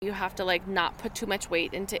have to like not put too much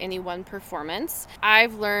weight into any one performance.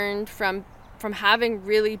 I've learned from having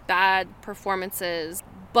really bad performances,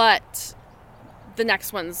 but the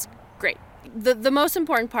next one's great. The most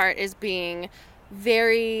important part is being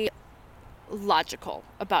very logical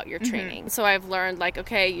about your training. So I've learned, like,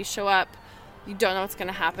 okay, you show up, you don't know what's going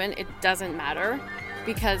to happen. It doesn't matter,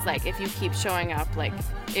 because like if you keep showing up, like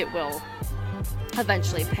it will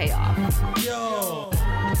eventually pay off. Yo.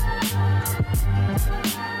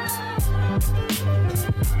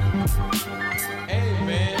 Hey,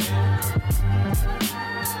 man.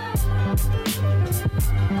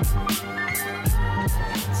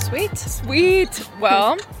 Sweet.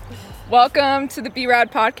 Well, welcome to the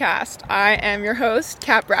B-Rad podcast. I am your host,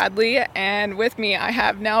 Kat Bradley, and with me I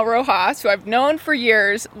have Nell Rojas, who I've known for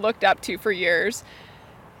years, looked up to for years,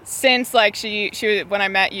 since like she when I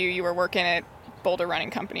met you, you were working at Boulder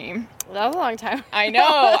Running Company. That was a long time. I know.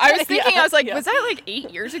 I was thinking, Yeah, I was like, yeah. Was that like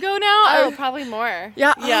 8 years ago now? Oh, probably more.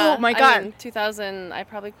 Yeah. Yeah. Oh my God. I mean, 2000. I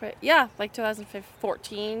probably quit. Yeah, like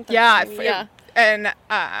 2014. Yeah. And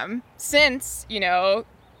since, you know,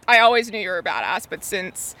 I always knew you were a badass, but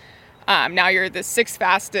since now you're the sixth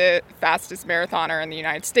fastest marathoner in the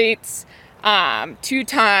United States,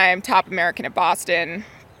 2-time top American at Boston,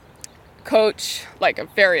 coach, like a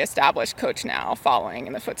very established coach now, following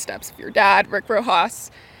in the footsteps of your dad, Rick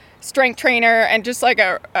Rojas, strength trainer, and just like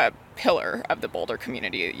a pillar of the Boulder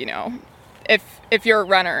community. You know, if you're a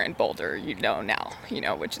runner in Boulder, you know Nell, you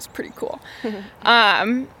know, which is pretty cool.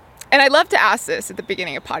 And I love to ask this at the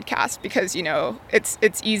beginning of podcasts because, you know, it's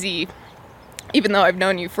easy. Even though I've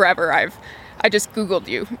known you forever, I just Googled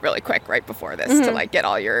you really quick right before this to like get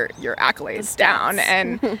all your accolades down.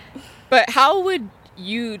 And but how would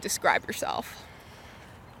you describe yourself?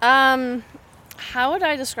 How would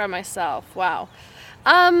I describe myself? Wow.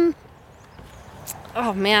 Oh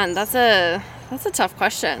man, that's a tough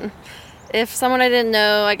question. If someone I didn't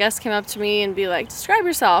know, I guess, came up to me and be like, describe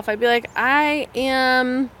yourself, I'd be like, I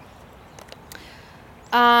am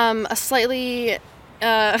a slightly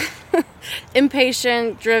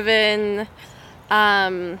impatient, driven,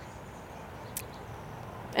 empathetic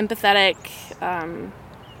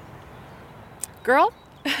girl.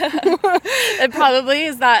 It probably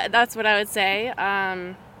is that's what I would say.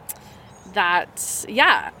 That,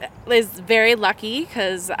 yeah, is very lucky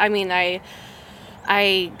because, I mean, I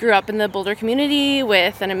grew up in the Boulder community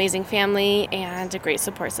with an amazing family and a great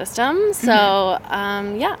support system. So,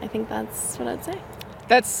 yeah, I think that's what I'd say.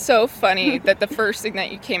 That's so funny that the first thing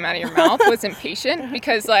that you came out of your mouth was impatient,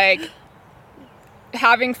 because like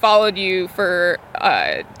having followed you for,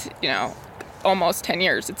 you know, almost 10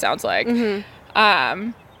 years, it sounds like,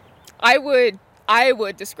 I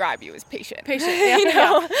would describe you as patient. Yeah, you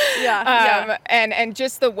know? Yeah. And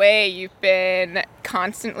just the way you've been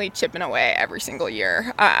constantly chipping away every single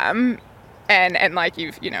year. And like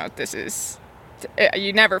you know, this is,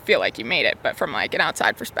 you never feel like you made it, but from like an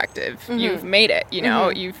outside perspective, you've made it, you know,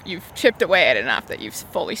 you've chipped away at enough that you've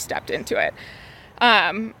fully stepped into it.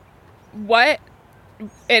 What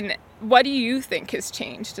do you think has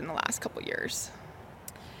changed in the last couple years?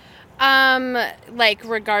 Like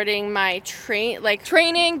regarding my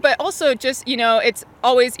training, but also just, you know, it's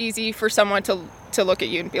always easy for someone to look at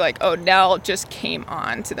you and be like, oh, Nell just came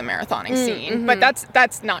on to the marathoning scene. But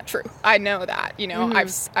that's not true. I know that, you know,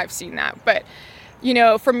 I've seen that. But, you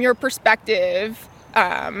know, from your perspective,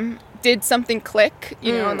 did something click,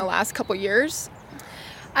 you know, in the last couple years?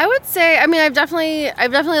 I would say, I mean, I've definitely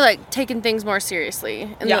like taken things more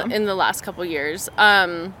seriously in the last couple years.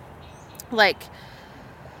 Like,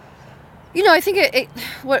 you know, I think a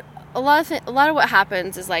lot of what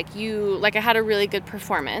happens is like I had a really good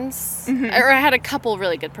performance, or I had a couple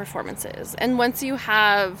really good performances, and once you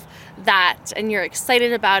have that and you're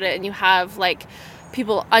excited about it and you have like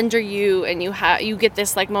people under you and you get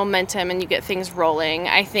this like momentum and you get things rolling,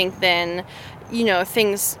 I think then, you know,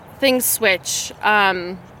 things switch.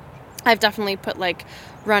 I've definitely put like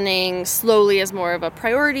running slowly as more of a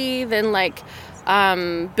priority than like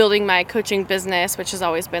building my coaching business, which has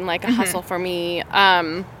always been like a hustle for me.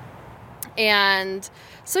 And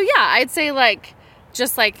so, yeah, I'd say like,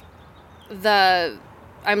 just like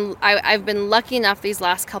I've been lucky enough these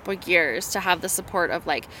last couple of years to have the support of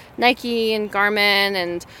like Nike and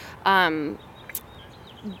Garmin and,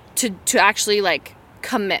 to actually like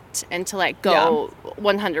commit and to like go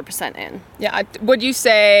 100% in. Yeah. Would you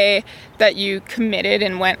say that you committed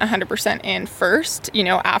and went 100% in first, you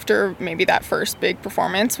know, after maybe that first big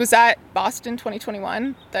performance? Was that Boston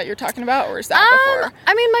 2021 that you're talking about, or is that before?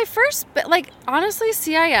 I mean, my first, like, honestly,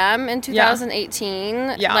 CIM in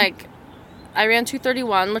 2018, like, I ran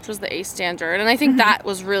 2:31, which was the A standard, and I think that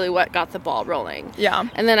was really what got the ball rolling. Yeah.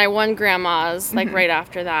 And then I won grandma's like right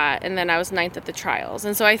after that, and then I was 9th at the trials.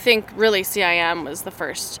 And so I think really CIM was the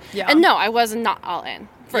first. Yeah. And no, I was not all in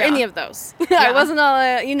for any of those. I wasn't all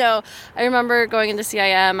in, you know. I remember going into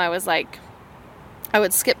CIM, I was like, I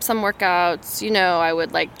would skip some workouts, you know, I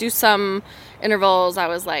would like do some intervals. I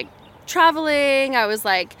was like traveling, I was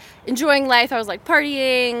like enjoying life, I was like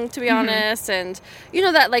partying, to be honest, and you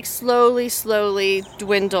know, that like slowly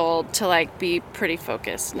dwindled to like be pretty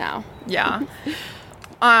focused now. Yeah.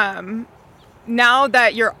 Now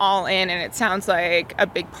that you're all in, and it sounds like a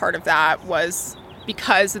big part of that was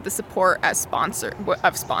because of the support of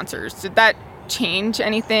sponsors, did that change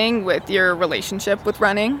anything with your relationship with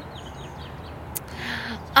running?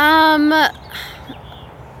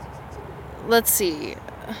 Let's see.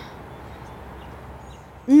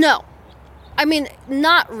 No. I mean,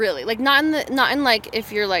 not really. Like, not in like,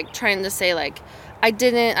 if you're like trying to say like,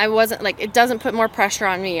 I wasn't like, it doesn't put more pressure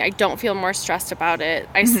on me. I don't feel more stressed about it.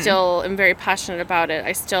 I still am very passionate about it.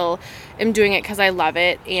 I still am doing it because I love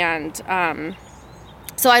it. And,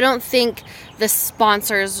 so I don't think the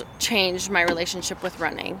sponsors changed my relationship with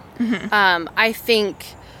running. I think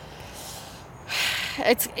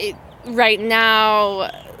right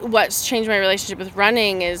now, what's changed my relationship with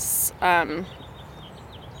running is,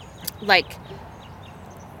 like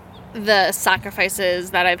the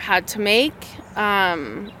sacrifices that I've had to make,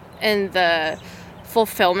 and the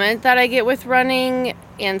fulfillment that I get with running,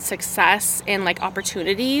 and success and like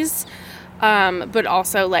opportunities, but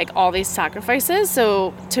also like all these sacrifices.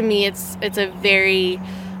 So to me, it's a very,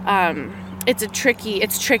 it's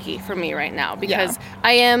tricky for me right now, because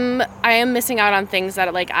I am missing out on things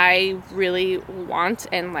that like I really want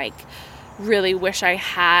and like really wish I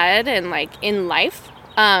had, and like in life,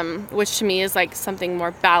 which to me is like something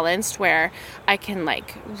more balanced, where I can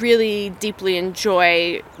like really deeply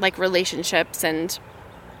enjoy like relationships and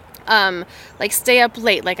like stay up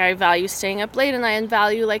late. Like I value staying up late, and I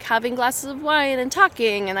value like having glasses of wine and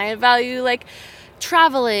talking, and I value like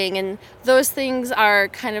traveling, and those things are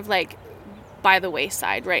kind of like by the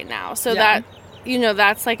wayside right now. So that, you know,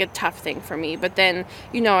 that's like a tough thing for me. But then,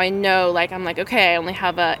 you know, I know like, I'm like, okay, I only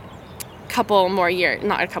have not a couple more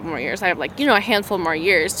years. I have like, you know, a handful more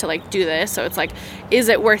years to like do this. So it's like, is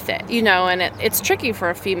it worth it? You know, and it's tricky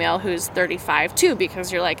for a female who's 35 too,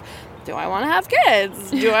 because you're like, do I want to have kids?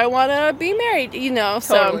 Do I want to be married? You know,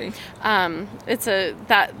 totally. So it's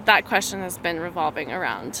that question has been revolving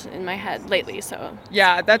around in my head lately. So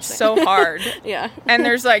yeah, that's so hard. Yeah. And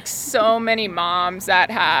there's like so many moms that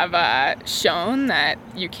have shown that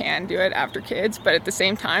you can do it after kids, but at the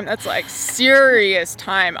same time, that's like serious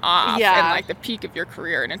time off and like the peak of your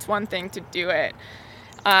career. And it's one thing to do it.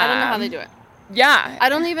 I don't know how they do it. Yeah. I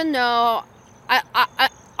don't even know. I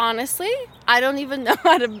honestly, I don't even know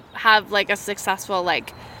how to have like a successful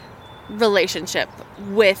like relationship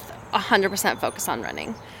with 100% focus on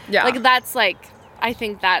running. Yeah. Like that's like, I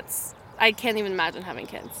can't even imagine having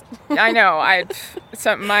kids. I know.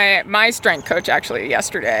 So my strength coach actually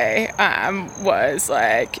yesterday was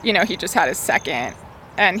like, you know, he just had his second,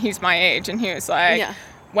 and he's my age, and he was like,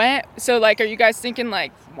 so like, are you guys thinking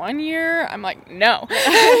like 1 year? I'm like, no.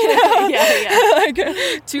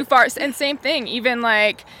 Like too far. And same thing, even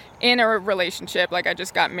like in a relationship, like I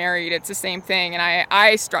just got married, it's the same thing. And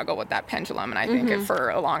I struggle with that pendulum. And I think for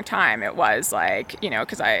a long time it was like, you know,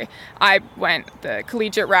 because I went the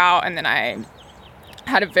collegiate route, and then I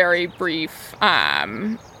had a very brief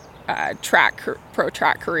pro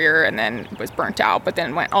track career, and then was burnt out, but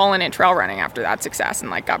then went all in trail running after that success, and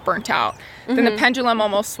like got burnt out. Then the pendulum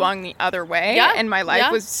almost swung the other way, and my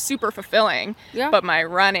life was super fulfilling, but my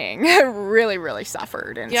running really, really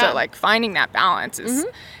suffered. And so like finding that balance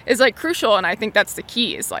is like crucial. And I think that's the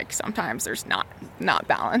key, is like sometimes there's not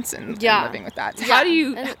balance in living with that. So how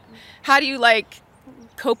do you like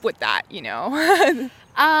cope with that, you know?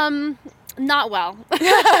 Not well.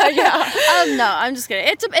 No, I'm just kidding.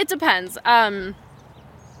 It depends.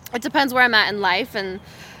 It depends where I'm at in life, and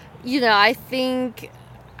you know, I think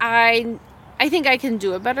I can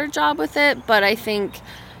do a better job with it, but I think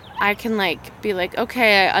I can like be like,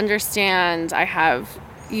 okay, I understand. I have,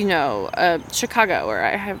 you know, Chicago, or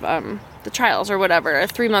I have the trials or whatever, a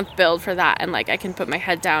 3-month build for that, and like I can put my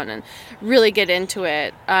head down and really get into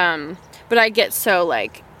it. But I get so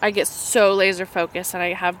laser focused, and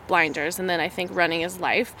I have blinders, and then I think running is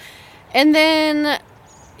life. And then,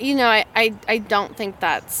 you know, I don't think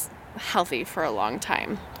that's healthy for a long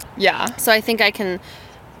time. Yeah. So I think I can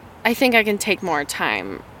take more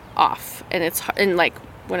time off, and like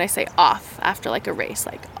when I say off, after like a race,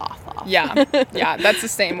 like off. off. Yeah. Yeah. That's the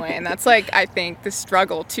same way. And that's like, I think the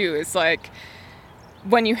struggle too is like,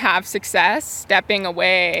 when you have success, stepping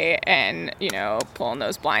away and, you know, pulling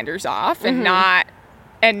those blinders off and not,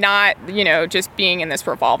 just being in this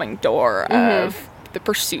revolving door of the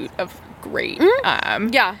pursuit of great.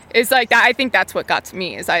 Is like that. I think that's what got to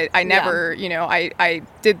me is I never, you know, I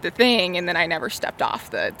did the thing and then I never stepped off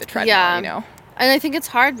the treadmill, you know. And I think it's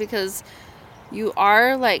hard because you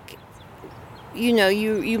are like, you know,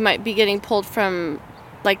 you might be getting pulled from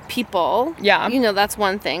like people. Yeah. You know, that's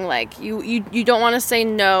one thing. Like you don't want to say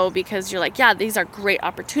no because you're like, yeah, these are great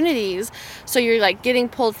opportunities. So you're like getting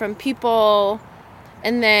pulled from people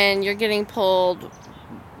and then you're getting pulled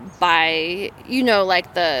by, you know, like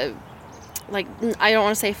I don't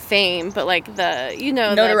want to say fame, but like the, you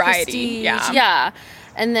know, notoriety. The prestige. Yeah.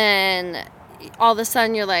 And then all of a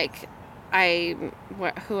sudden you're like,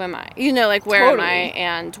 who am I? You know, like, where am I?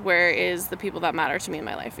 And where is the people that matter to me in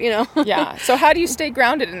my life, you know? Yeah. So how do you stay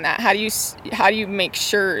grounded in that? How do you make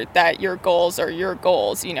sure that your goals are your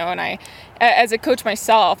goals, you know? And I, as a coach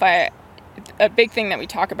myself, a big thing that we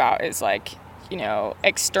talk about is like, you know,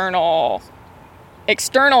 external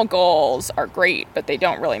goals are great, but they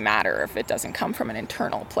don't really matter if it doesn't come from an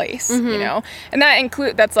internal place, you know? And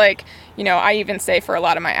that's like, you know, I even say for a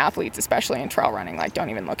lot of my athletes, especially in trail running, like don't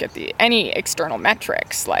even look at any external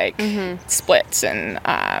metrics like splits and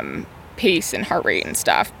pace and heart rate and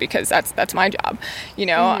stuff, because that's my job, you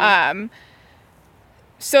know?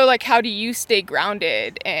 So like, how do you stay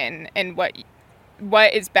grounded and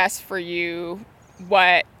what is best for you?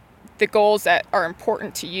 What the goals that are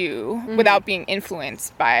important to you without being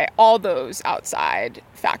influenced by all those outside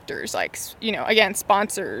factors, like, you know, again,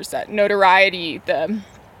 sponsors, that notoriety, the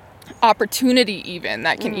opportunity even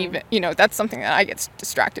that can even, you know, that's something that I get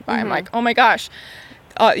distracted by. I'm like, oh my gosh,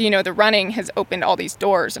 you know, the running has opened all these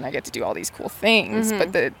doors and I get to do all these cool things,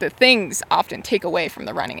 but the things often take away from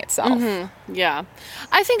the running itself. Yeah.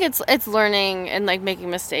 I think it's learning and like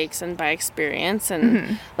making mistakes and by experience.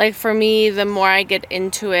 And like for me, the more I get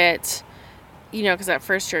into it, you know, because at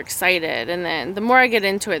first you're excited, and then the more I get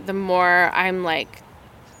into it, the more I'm like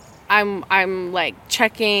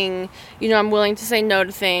checking, you know, I'm willing to say no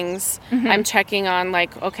to things. I'm checking on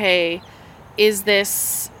like, okay, is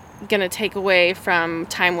this gonna take away from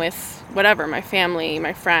time with whatever, my family,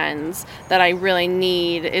 my friends that I really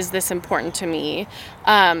need? Is this important to me?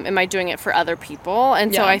 Am I doing it for other people?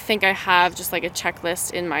 And so I think I have just like a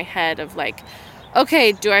checklist in my head of like,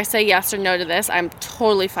 okay, do I say yes or no to this? I'm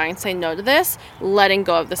totally fine saying no to this, letting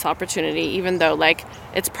go of this opportunity, even though like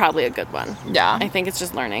it's probably a good one. Yeah. I think it's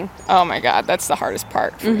just learning. Oh my God, that's the hardest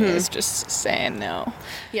part for me, is just saying no.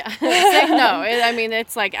 Yeah. Saying no. I mean,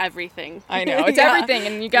 it's like everything. I know. It's everything.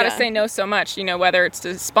 And you got to say no so much, you know, whether it's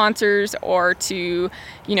to sponsors or to,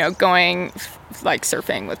 you know, going like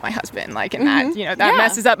surfing with my husband, like, and that, you know, that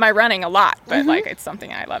messes up my running a lot, but like, it's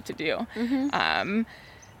something I love to do. And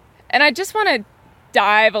I just want to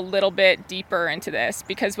dive a little bit deeper into this,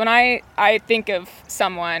 because when I think of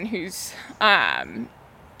someone who's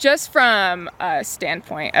just from a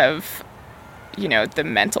standpoint of, you know, the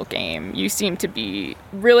mental game, you seem to be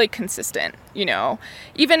really consistent, you know,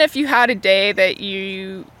 even if you had a day that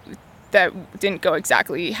didn't go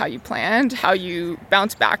exactly how you planned, how you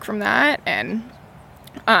bounce back from that, and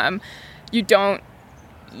you don't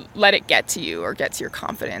let it get to you or get to your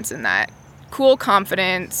confidence, and that cool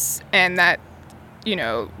confidence and that, you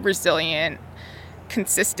know, resilient,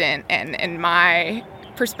 consistent, and in my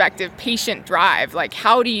perspective, patient drive. Like,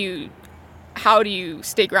 how do you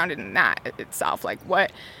stay grounded in that itself? Like,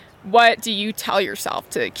 what do you tell yourself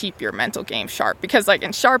to keep your mental game sharp? Because like,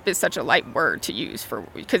 and sharp is such a light word to use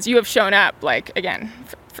because you have shown up, like, again,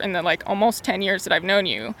 in the like almost 10 years that I've known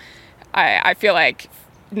you, I feel like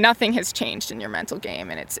nothing has changed in your mental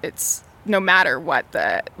game, and it's no matter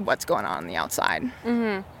what's going on the outside.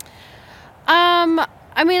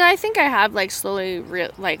 I mean, I think I have like slowly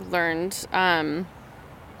learned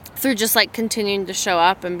through just like continuing to show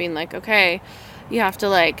up and being like, okay, you have to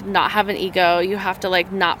like not have an ego, you have to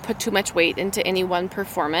like not put too much weight into any one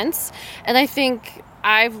performance. And I think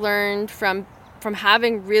I've learned from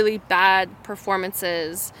having really bad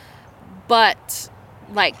performances, but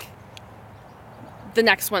like the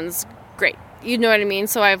next one's great, you know what I mean?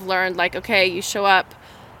 So I've learned like, okay, you show up,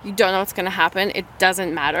 you don't know what's going to happen, it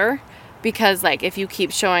doesn't matter. Because, like, if you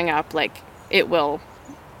keep showing up, like, it will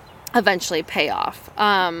eventually pay off.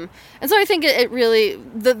 And so I think it really,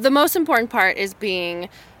 the most important part is being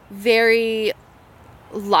very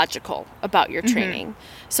logical about your training.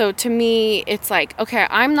 So to me, it's like, okay,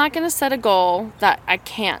 I'm not going to set a goal that I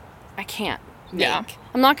can't make.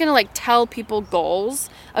 I'm not going to, like, tell people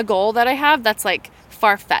a goal that I have that's, like,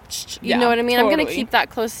 far-fetched. You know what I mean? Totally. I'm going to keep that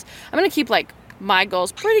close. I'm going to keep, like, my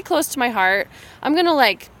goals pretty close to my heart. I'm going to,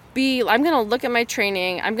 like, I'm going to look at my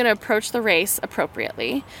training. I'm going to approach the race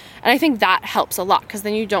appropriately. And I think that helps a lot because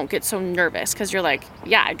then you don't get so nervous because you're like,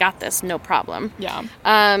 yeah, I got this, no problem. Yeah.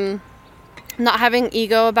 Not having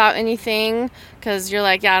ego about anything because you're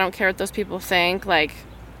like, yeah, I don't care what those people think. Like,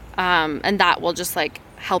 and that will just, like,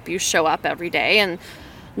 help you show up every day and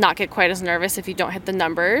not get quite as nervous if you don't hit the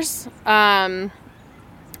numbers. And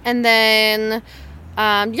then,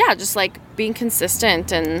 just, like, being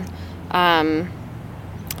consistent and,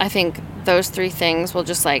 I think those 3 things will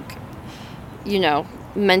just, like, you know,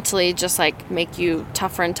 mentally just, like, make you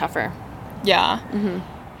tougher and tougher. Yeah. Mm-hmm.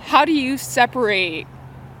 How do you separate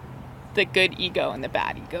the good ego and the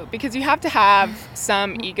bad ego? Because you have to have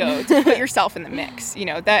some ego to put yourself in the mix, you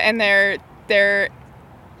know, that, and they're,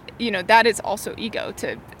 you know, that is also ego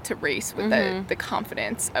to race with the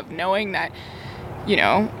confidence of knowing that, you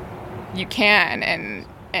know, you can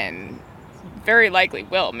and very likely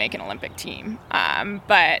will make an Olympic team.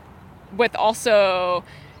 But with also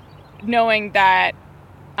knowing that,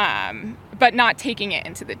 but not taking it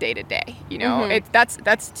into the day to day, you know,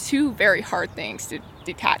 that's 2 very hard things to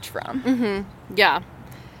detach from. Mm-hmm. Yeah.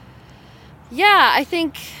 Yeah. I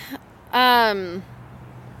think,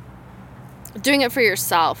 doing it for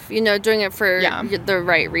yourself, you know, doing it for the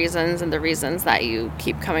right reasons and the reasons that you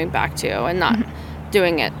keep coming back to and not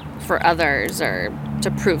doing it for others or to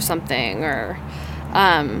prove something or,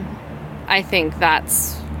 I think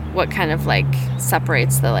that's what kind of, like,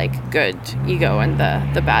 separates the, like, good ego and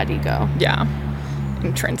the bad ego. Yeah.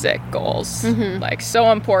 Intrinsic goals. Like,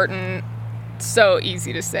 so important, so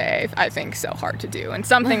easy to say, I think so hard to do. And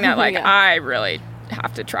something that, like, I really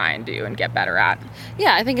have to try and do and get better at.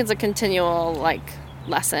 Yeah, I think it's a continual, like,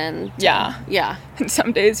 lesson. Yeah. And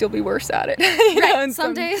some days you'll be worse at it. Right. And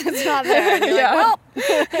some days it's not there. And you're like, well.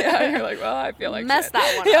 You're like, well, I feel like messed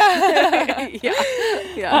that one up.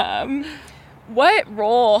 Yeah. What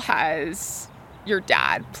role has your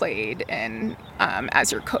dad played in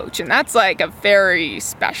as your coach? And that's, like, a very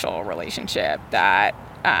special relationship that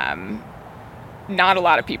not a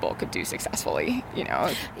lot of people could do successfully, you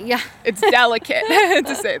know. Yeah. It's delicate,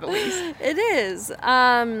 to say the least. It is.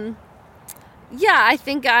 I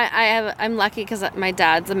think I'm lucky because my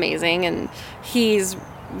dad's amazing and he's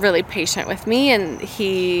really patient with me and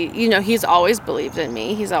he's always believed in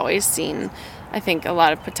me. He's always seen, I think, a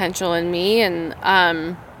lot of potential in me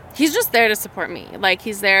and he's just there to support me. Like,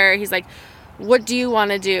 he's there. He's like, what do you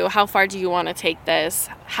want to do? How far do you want to take this?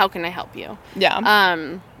 How can I help you?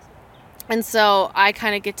 Yeah. And so I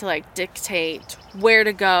kind of get to, like, dictate where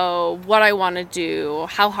to go, what I want to do,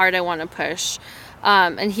 how hard I want to push.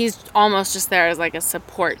 And he's almost just there as, like, a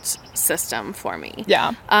support system for me.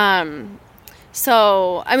 Yeah.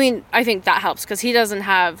 So, I mean, I think that helps because he doesn't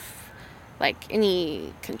have, like,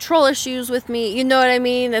 any control issues with me. You know what I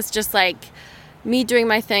mean? It's just, like, me doing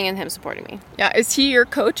my thing and him supporting me. Yeah. Is he your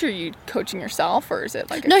coach or are you coaching yourself or is it,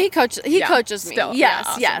 like... No, he coaches me. Still. Yes,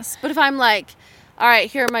 awesome. Yes. But if I'm, like... all right,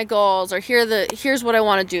 here are my goals, or here's what I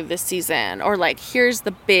want to do this season, or, like, here's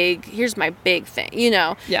my big thing, you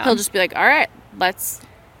know. Yeah. He'll just be like, all right, let's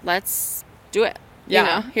do it.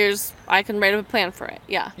 Yeah. You know, I can write up a plan for it.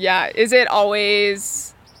 Yeah. Yeah. Is it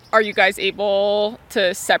always, are you guys able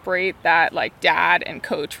to separate that, like, dad and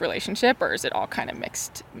coach relationship, or is it all kind of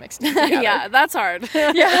mixed together? Yeah, that's hard.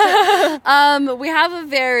 Yeah. We have a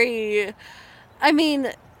very, I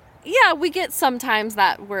mean, yeah, we get sometimes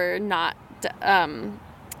that we're not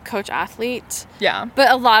coach athlete. Yeah. But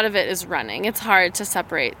a lot of it is running. It's hard to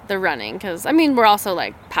separate the running because, I mean, we're also,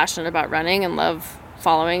 like, passionate about running and love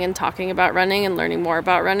following and talking about running and learning more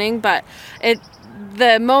about running. But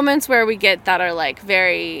the moments where we get that are, like,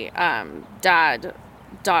 very dad,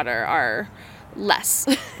 daughter are less.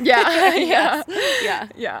 Yeah.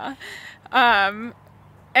 Yeah.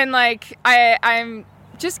 And, like, I'm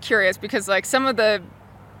just curious because, like, some of the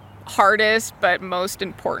hardest but most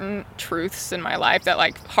important truths in my life, that,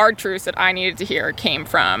 like, hard truths that I needed to hear came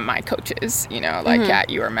from my coaches, you know, like,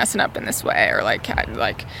 Kat, you are messing up in this way, or, like, Kat,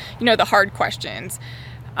 like, you know, the hard questions.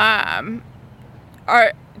 Do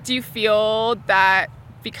you feel that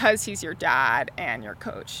because he's your dad and your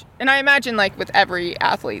coach, and I imagine, like, with every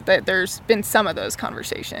athlete that there's been some of those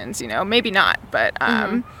conversations, you know, maybe not, but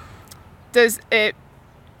does it,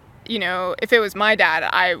 you know, if it was my dad,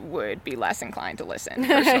 I would be less inclined to listen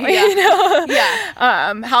personally. Yeah. You know?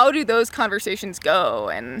 Yeah. How do those conversations go?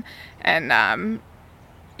 And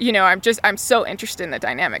you know, I'm so interested in the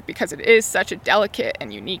dynamic because it is such a delicate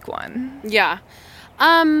and unique one. Yeah.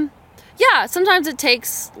 Yeah, sometimes it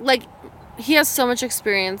takes, like, he has so much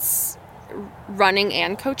experience running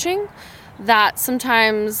and coaching that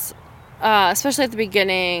sometimes, especially at the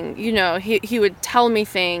beginning, you know, he would tell me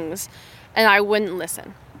things and I wouldn't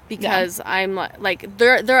listen because I'm like,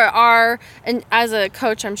 there are, and as a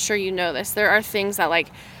coach, I'm sure you know this, there are things that like,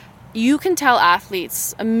 you can tell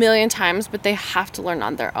athletes a million times, but they have to learn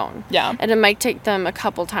on their own. Yeah. And it might take them a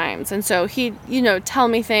couple times. And so he'd, you know, tell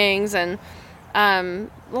me things. And a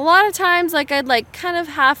lot of times, like, I'd, like, kind of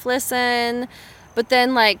half listen, but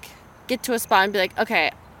then, like, get to a spot and be like,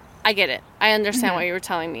 okay, I get it. I understand what you were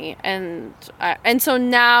telling me. And so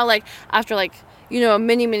now, like, after, like, you know,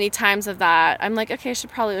 many, many times of that, I'm like, okay, I should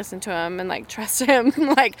probably listen to him and, like, trust him,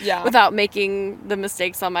 like, without making the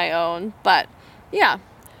mistakes on my own. But, yeah.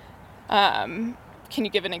 Can you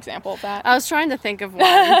give an example of that? I was trying to think of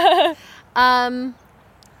one. I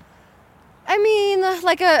mean,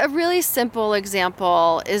 like a really simple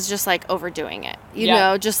example is just like overdoing it, you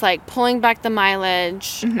know, just like pulling back the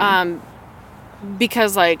mileage,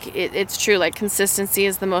 because like it's true, like consistency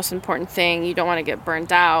is the most important thing. You don't want to get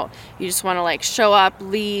burned out. You just want to like show up,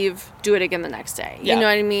 leave, do it again the next day. You know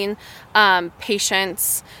what I mean?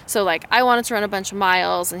 Patience. So like I wanted to run a bunch of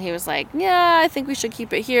miles and he was like, yeah, I think we should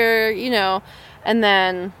keep it here, you know? And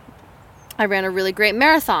then I ran a really great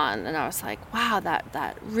marathon and I was like, wow,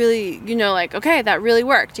 that really, you know, like, okay, that really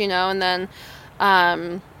worked, you know? And then,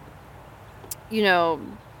 you know,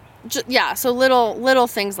 so little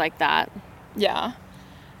things like that. Yeah.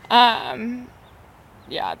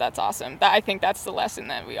 Yeah, that's awesome. I think that's the lesson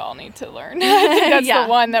that we all need to learn. I think that's the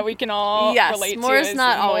one that we can all relate to. More is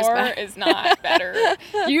not always better. More is not better.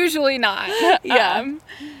 Usually not. Yeah.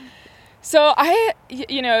 So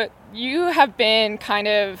you know, you have been kind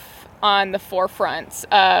of on the forefront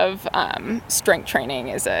of strength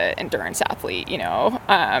training as an endurance athlete, you know.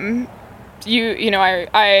 You know,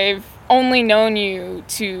 I've only known you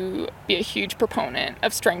to be a huge proponent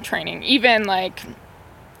of strength training. Even like,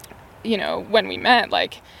 you know, when we met,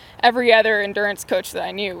 like every other endurance coach that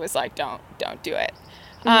I knew was like, don't do it.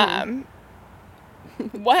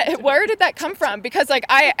 Where did that come from? Because like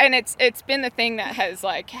it's been the thing that has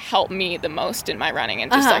like helped me the most in my running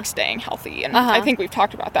and just like staying healthy. And I think we've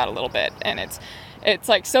talked about that a little bit, and it's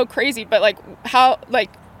like so crazy, but like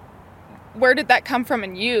where did that come from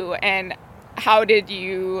in you, and how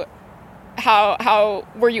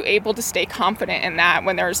were you able to stay confident in that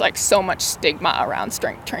when there was like so much stigma around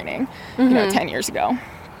strength training, you know, 10 years ago?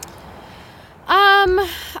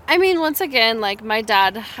 I mean, once again, like my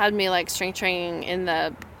dad had me like strength training in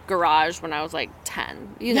the garage when I was like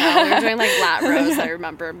 10, you know, we were doing like lat rows. I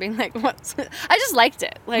remember being like, I just liked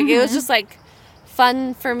it. Like, it was just like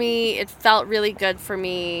fun for me. It felt really good for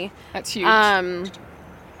me. That's huge. And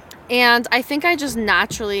I think I just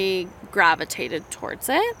naturally gravitated towards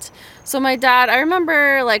it. So my dad, I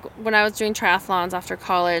remember like when I was doing triathlons after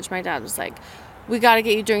college, my dad was like, we got to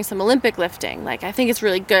get you doing some Olympic lifting. Like, I think it's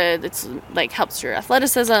really good. It's like helps your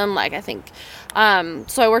athleticism. Like, I think,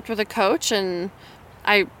 so I worked with a coach, and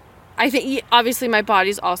I think obviously my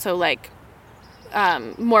body's also like,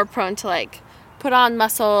 more prone to like put on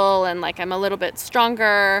muscle, and like I'm a little bit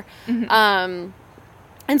stronger.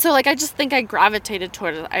 And so, like, I just think I gravitated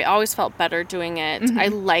toward it. I always felt better doing it. I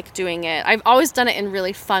like doing it. I've always done it in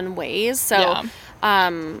really fun ways. So,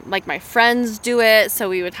 like, my friends do it. So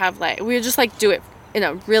we would just, like, do it in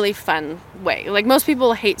a really fun way. Like, most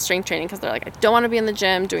people hate strength training because they're like, I don't want to be in the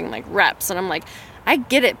gym doing, like, reps. And I'm like, I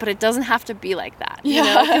get it, but it doesn't have to be like that. You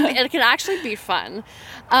know? It can actually be fun.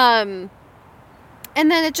 And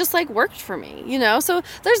then it just, like, worked for me, you know? So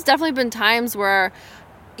there's definitely been times where,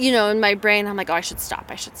 you know, in my brain, I'm like, oh, I should stop.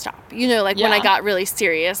 You know, like when I got really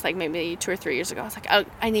serious, like maybe 2 or 3 years ago, I was like, oh,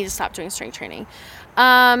 I need to stop doing strength training.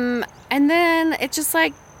 And then it just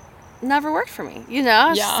like never worked for me, you know? I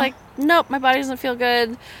was just like, nope, my body doesn't feel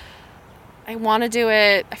good. I want to do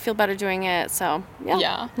it. I feel better doing it. So,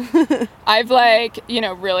 yeah. I've like, you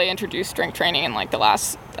know, really introduced strength training in like the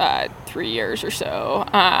last 3 years or so.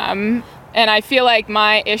 And I feel like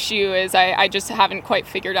my issue is I just haven't quite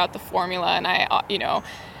figured out the formula, and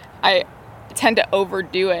I tend to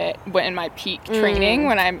overdo it in my peak training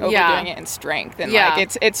when I'm overdoing it in strength. And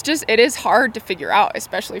like it is hard to figure out,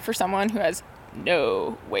 especially for someone who has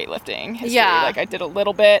no weightlifting history. Like I did a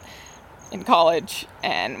little bit in college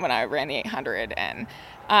and when I ran the 800, and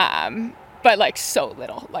but like so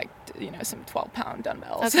little, like, you know, some 12-pound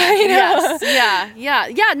dumbbells. Okay. You know?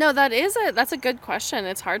 Yes. No, that's a good question.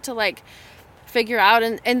 It's hard to like figure out,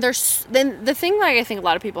 and then the thing like I think a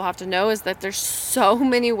lot of people have to know is that there's so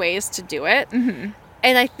many ways to do it. And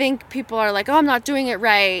I think people are like, oh, I'm not doing it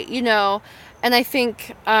right, you know, and I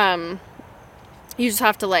think you just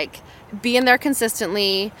have to like be in there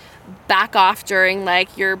consistently, back off during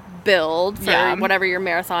like your build for whatever your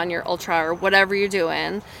marathon, your ultra, or whatever you're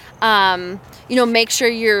doing. You know, make sure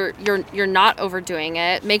you're not overdoing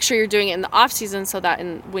it. Make sure you're doing it in the off season so that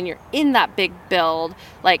when you're in that big build,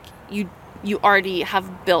 like you already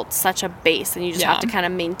have built such a base and you just have to kind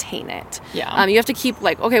of maintain it. Yeah. You have to keep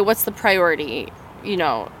like, okay, what's the priority, you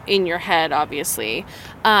know, in your head, obviously.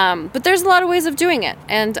 But there's a lot of ways of doing it.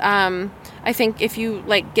 And I think if you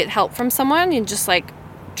like get help from someone and just like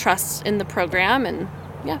trust in the program and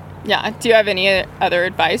Yeah. Do you have any other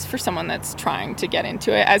advice for someone that's trying to get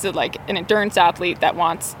into it as like an endurance athlete that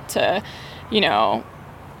wants to, you know,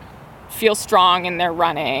 feel strong in their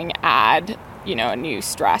running, add, you know, a new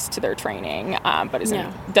stress to their training, but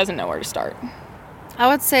doesn't know where to start? I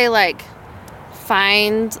would say like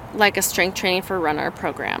find like a strength training for runner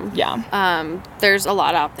program. Yeah. There's a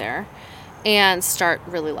lot out there. And start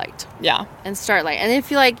really light. Yeah. And start light. And if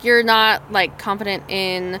you like you're not like confident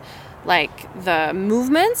in like the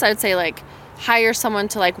movements, I would say like hire someone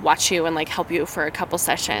to like watch you and like help you for a couple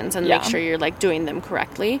sessions and make sure you're like doing them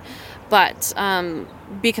correctly. But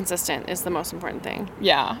be consistent is the most important thing.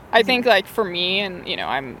 Yeah. I think like for me, and you know,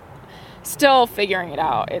 I'm still figuring it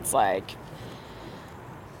out. It's like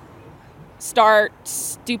start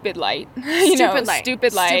stupid light.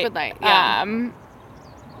 Stupid light. Yeah.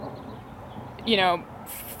 You know,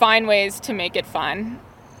 find ways to make it fun.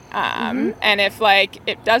 And if like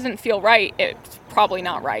it doesn't feel right, it's probably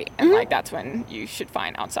not right. And like that's when you should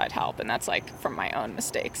find outside help. And that's like from my own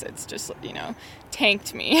mistakes. It's just, you know,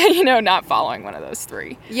 tanked me, you know, not following one of those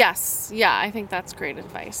 3. Yes. Yeah. I think that's great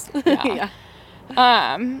advice. Yeah.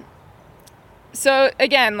 So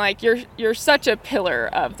again, like you're such a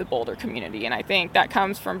pillar of the Boulder community. And I think that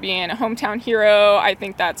comes from being a hometown hero. I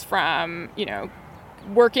think that's from, you know,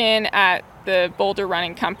 working at the Boulder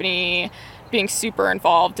Running Company, being super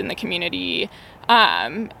involved in the community.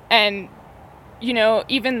 And, you know,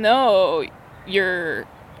 even though you're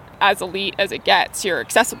as elite as it gets, you're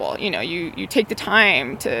accessible. You know, you take the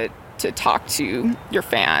time to talk to your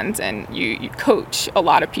fans and you coach a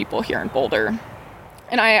lot of people here in Boulder.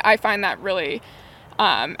 And I find that really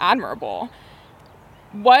admirable.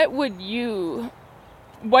 What do you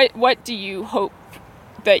hope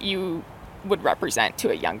that you would represent to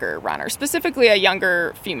a younger runner, specifically a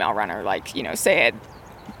younger female runner, like, you know, say a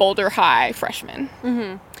Boulder High freshman?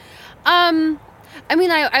 I mean,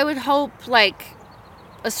 I would hope like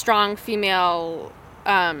a strong female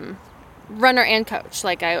runner and coach.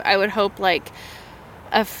 Like I would hope like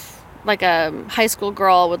like a high school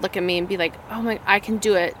girl would look at me and be like, oh my, I can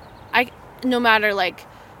do it. No matter like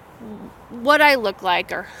what I look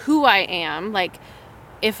like or who I am, like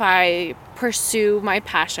if I pursue my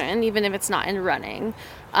passion, even if it's not in running,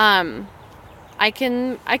 I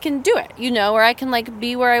can do it, you know, or I can like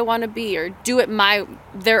be where I want to be or do it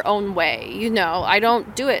their own way, you know. I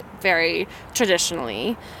don't do it very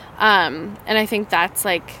traditionally. And I think that's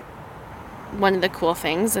like one of the cool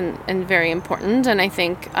things and very important. And I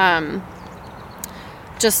think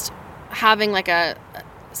just having like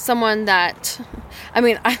someone that, I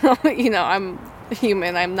mean, I don't, you know, I'm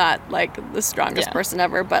human. I'm not like the strongest person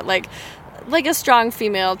ever, but like a strong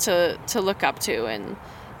female to look up to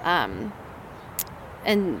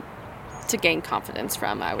and to gain confidence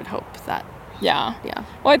from. I would hope that. Yeah.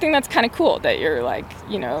 Well, I think that's kind of cool that you're like,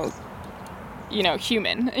 you know,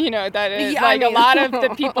 human, you know, that is like, I mean, a lot of the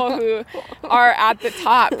people who are at the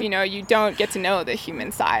top, you know, you don't get to know the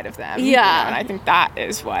human side of them. Yeah. You know, and I think that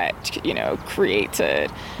is what, you know, creates a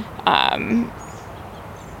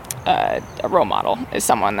role model, is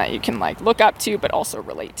someone that you can like look up to, but also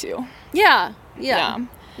relate to. Yeah. I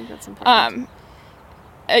think that's important.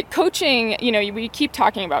 Coaching, you know, we keep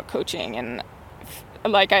talking about coaching, and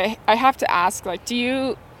like, I have to ask, like, do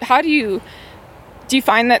you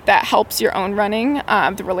find that helps your own running,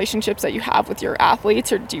 the relationships that you have with your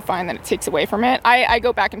athletes, or do you find that it takes away from it? I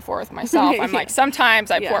go back and forth myself. I'm like,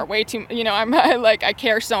 sometimes I pour way too, you know, I'm like, I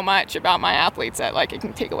care so much about my athletes that like it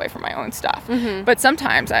can take away from my own stuff. Mm-hmm. But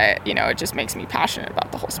sometimes it just makes me passionate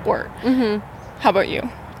about the whole sport. Mm-hmm. How about you?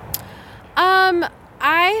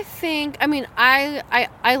 I think, I mean,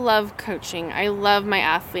 I love coaching. I love my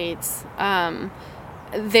athletes.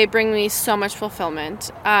 They bring me so much fulfillment,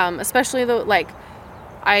 especially though, like,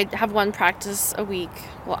 I have one practice a week.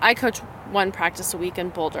 Well, I coach one practice a week in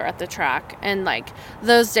Boulder at the track. And, like,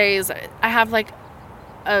 those days I have, like,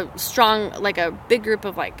 a strong, like, a big group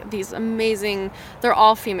of, like, these amazing, they're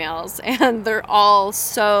all females. And they're all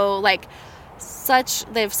so, like,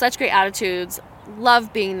 they have such great attitudes,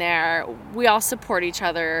 love being there. We all support each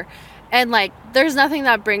other. And, like, there's nothing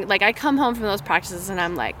that like, I come home from those practices and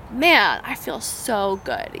I'm like, man, I feel so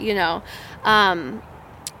good, you know?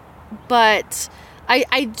 But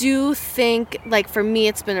I do think, like, for me,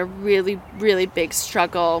 it's been a really, really big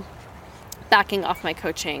struggle backing off my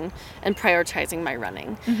coaching and prioritizing my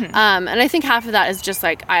running. Mm-hmm. And I think half of that is just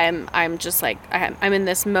like, I'm in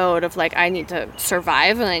this mode of like, I need to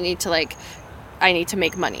survive and I need to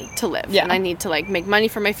make money to live. Yeah. And I need to like make money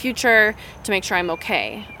for my future to make sure I'm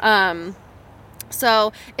okay.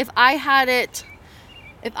 So if I had it,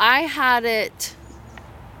 I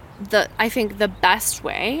think the best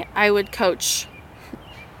way, I would coach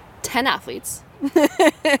 10 athletes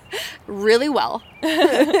really well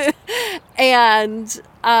and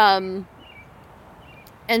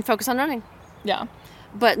focus on running. Yeah.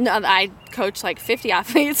 But no, I coach like 50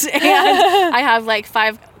 athletes and I have like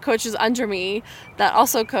 5 coaches under me that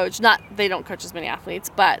also coach. They don't coach as many athletes,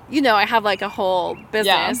 but you know, I have like a whole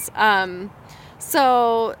business. Yeah.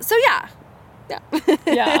 So yeah.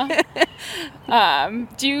 Yeah.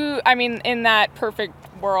 In that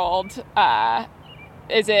perfect world,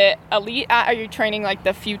 is it elite? Are you training like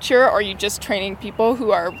the future, or are you just training people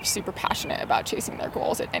who are super passionate about chasing their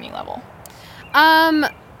goals at any level?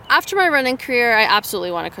 After my running career, I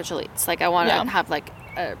absolutely want to coach elites. Like I want to have like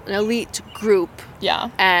an elite group. Yeah.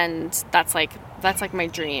 And that's like my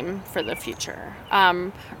dream for the future.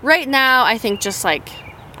 Right now, I think just like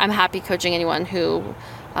I'm happy coaching anyone who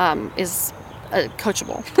is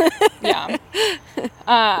coachable. Yeah.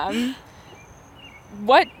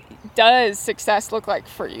 What does success look like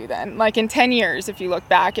for you then? Like in 10 years, if you look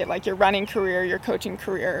back at like your running career, your coaching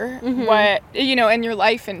career, mm-hmm. what, you know, and your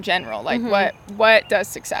life in general, like mm-hmm. what does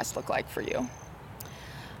success look like for you?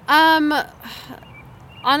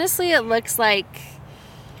 Honestly, it looks like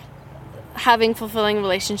having fulfilling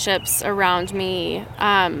relationships around me,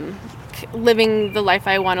 living the life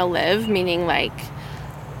I want to live, meaning like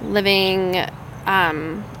living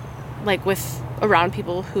like with around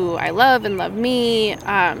people who I love and love me,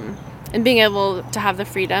 and being able to have the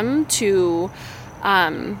freedom to do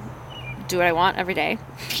what I want every day.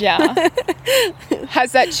 Yeah.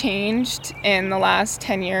 Has that changed in the last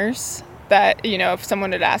 10 years? That, you know, if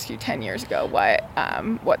someone had asked you 10 years ago what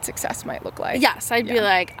success might look like? Yes, I'd be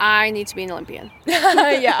like, I need to be an Olympian.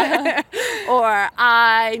 Yeah. Or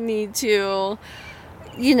I need to,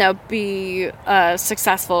 you know, be a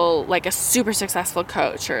successful, like a super successful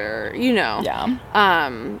coach, or, you know. Yeah.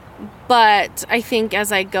 But I think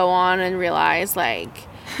as I go on and realize, like,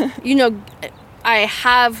 you know, I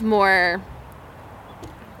have more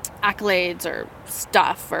accolades or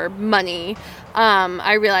stuff or money,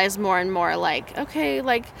 I realize more and more, like, okay,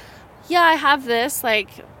 like, yeah, I have this, like,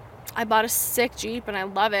 I bought a sick Jeep and I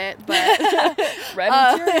love it, but red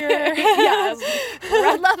interior. Yes,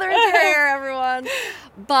 red leather interior, everyone.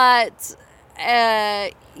 But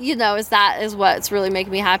you know, is what's really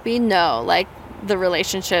making me happy? No, like the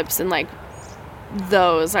relationships and like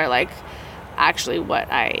those are like actually what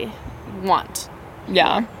I want.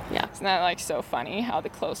 Yeah. Yeah. Isn't that like so funny how the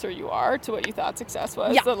closer you are to what you thought success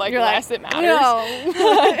was, yeah. the like less it matters? No.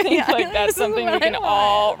 I think like that's something we can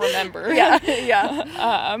all remember. Yeah.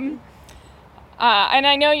 Yeah. And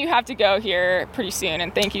I know you have to go here pretty soon,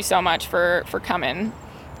 and thank you so much for coming.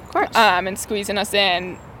 Of course. And squeezing us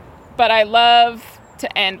in. But I love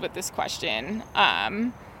to end with this question.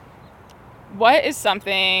 What is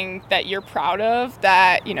something that you're proud of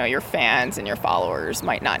that, you know, your fans and your followers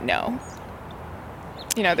might not know?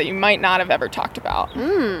 You know, that you might not have ever talked about?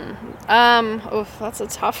 That's a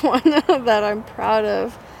tough one that I'm proud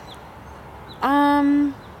of. I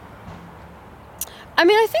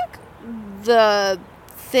mean, I think the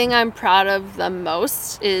thing I'm proud of the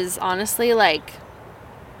most is honestly like,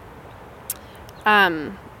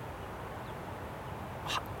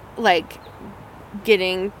 like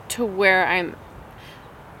getting to where I'm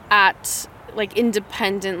at, like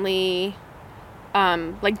independently,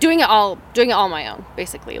 like doing it all on my own,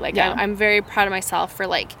 basically. Like yeah. I'm very proud of myself for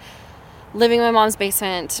like living in my mom's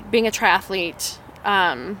basement, being a triathlete,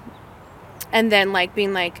 and then like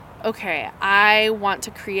being like, okay, I want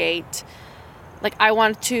to create, like I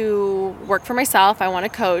want to work for myself, I want to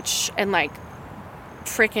coach, and like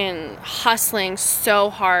freaking hustling so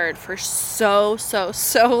hard for so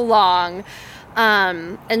long,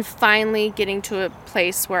 and finally getting to a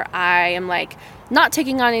place where I am like not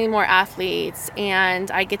taking on any more athletes, and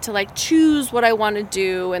I get to like choose what I want to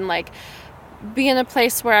do, and like be in a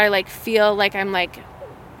place where I like feel like I'm like,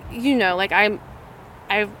 you know, like I've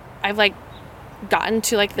like gotten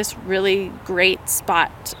to like this really great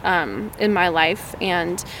spot in my life,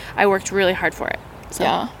 and I worked really hard for it. So.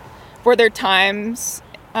 Yeah. Were there times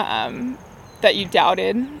that you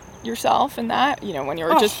doubted yourself in that? You know, when you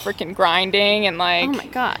were just freaking grinding and like, oh my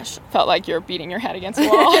gosh, felt like you were beating your head against the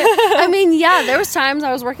wall. I mean, yeah, there was times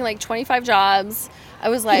I was working like 25 jobs. I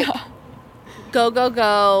was like,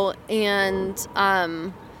 go, and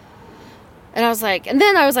I was like,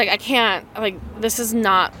 I can't, like, this is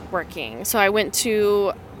not working. So I went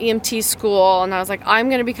to EMT school, and I was like, I'm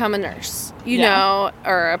going to become a nurse, you know,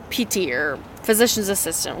 or a PT or physician's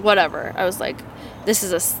assistant, whatever. I was like, this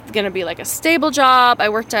is going to be like a stable job. I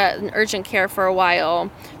worked at an urgent care for a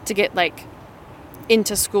while to get like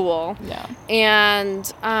into school. Yeah.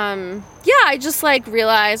 And, I just like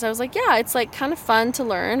realized, I was like, yeah, it's like kind of fun to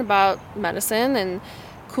learn about medicine and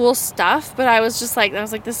cool stuff. But I was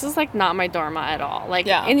like, this is like not my dharma at all. Like,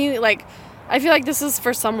 I feel like this is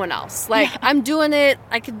for someone else. Like, I'm doing it.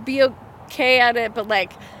 I could be okay at it, but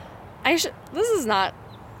like, this is not,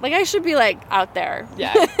 like, I should be like out there.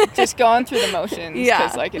 Yeah. Just going through the motions. Yeah.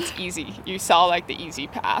 Because like it's easy. You saw like the easy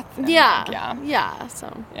path. And,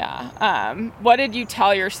 So. Yeah. What did you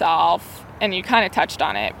tell yourself? And you kind of touched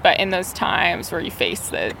on it, but in those times where you face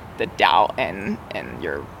the doubt in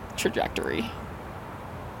your trajectory.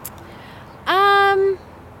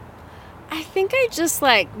 I think I just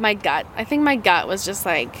like my gut. I think my gut was just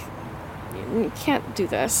like, you can't do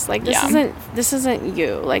this. Like, this isn't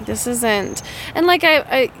you. Like, this isn't. And like,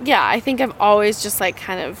 I think I've always just like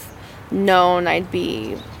kind of known I'd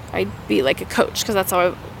be like a coach, because that's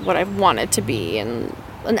what I wanted to be, and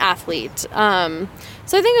an athlete.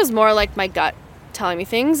 So I think it was more like my gut telling me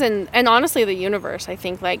things, and honestly the universe. I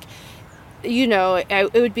think like, you know,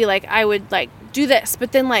 it would be like I would like do this,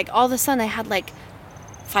 but then like all of a sudden I had like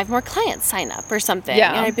 5 more clients sign up or something.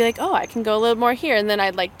 Yeah. And I'd be like, oh, I can go a little more here. And then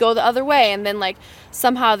I'd like go the other way. And then like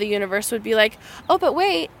somehow the universe would be like, oh, but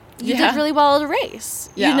wait, you did really well at a race,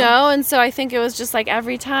 you know? And so I think it was just like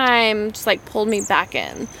every time just like pulled me back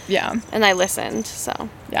in. Yeah. And I listened. So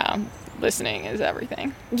yeah, listening is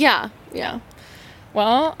everything. Yeah.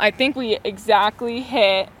 Well, I think we exactly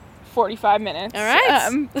hit 45 minutes. All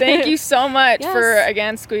right. Thank you so much for,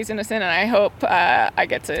 again, squeezing us in. And I hope I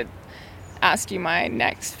get to ask you my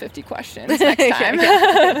next 50 questions next time.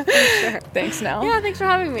 Sure. Thanks, Nell. Yeah, thanks for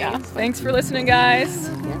having me. Yeah. Thanks for listening, guys.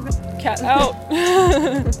 Cat out.